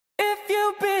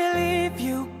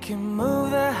can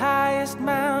move the highest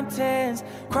mountains,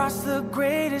 cross the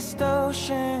greatest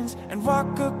oceans, and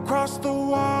walk across the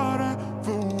water,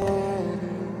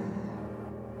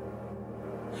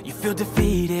 You feel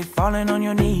defeated, falling on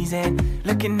your knees and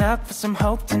looking up for some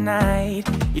hope tonight.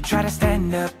 You try to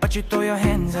stand up, but you throw your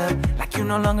hands up like you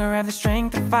no longer have the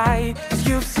strength to fight. 'Cause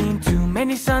you've seen too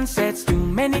many sunsets, too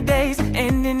many days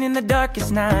ending in the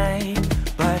darkest night.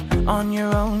 But on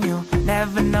your own you'll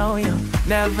never know, you'll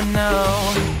never know.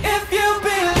 If you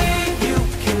believe you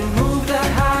can move the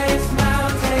highest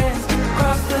mountains,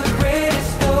 cross the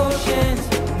greatest oceans,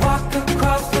 walk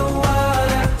across the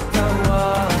water,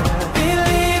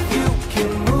 Believe you can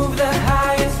move the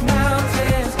highest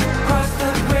mountains, cross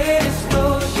the greatest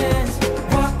oceans,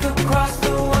 walk across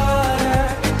the water.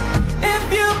 If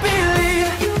you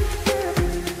believe.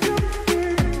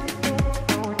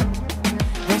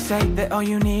 They say that all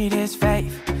you need is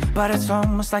faith, but it's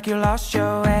almost like you lost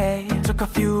your way. Took a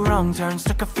few wrong turns,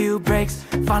 took a few breaks,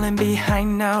 falling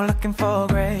behind now looking for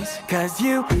grace. 'Cause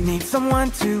you need someone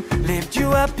to lift you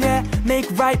up, yeah, make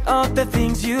right all the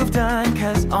things you've done.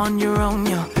 'Cause on your own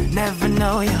you'll never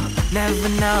know, you'll never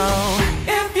know.